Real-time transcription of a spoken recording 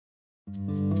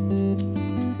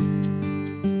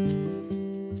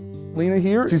Lena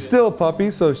here, she's still a puppy,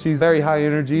 so she's very high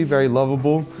energy, very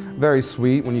lovable, very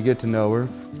sweet when you get to know her.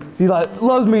 She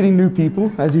loves meeting new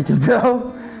people, as you can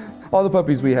tell. All the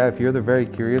puppies we have here, they're very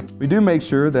curious. We do make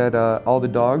sure that all the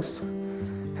dogs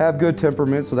have good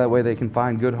temperament, so that way they can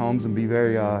find good homes and be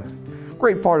very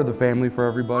great part of the family for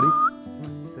everybody.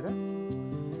 Sit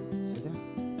down. Sit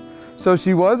down. So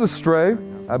she was a stray.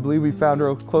 I believe we found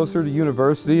her closer to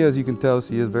university. As you can tell,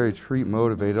 she is very treat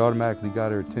motivated, automatically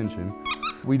got her attention.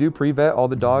 We do pre-vet all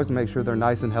the dogs to make sure they're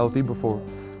nice and healthy before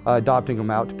adopting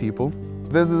them out to people.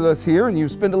 Visit us here and you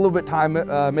spend a little bit of time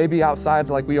maybe outside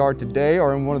like we are today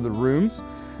or in one of the rooms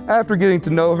after getting to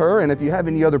know her. And if you have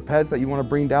any other pets that you want to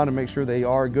bring down to make sure they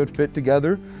are a good fit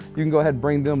together, you can go ahead and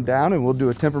bring them down and we'll do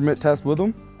a temperament test with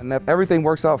them. And if everything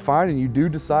works out fine and you do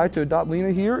decide to adopt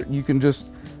Lena here, you can just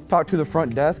talk to the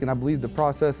front desk, and I believe the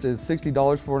process is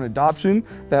 $60 for an adoption.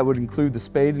 That would include the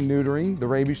spade and neutering, the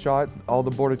rabies shot, all the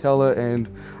Bordetella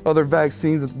and other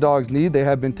vaccines that the dogs need. They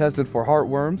have been tested for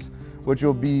heartworms, which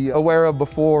you'll be aware of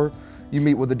before you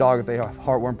meet with the dog if they are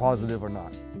heartworm positive or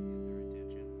not.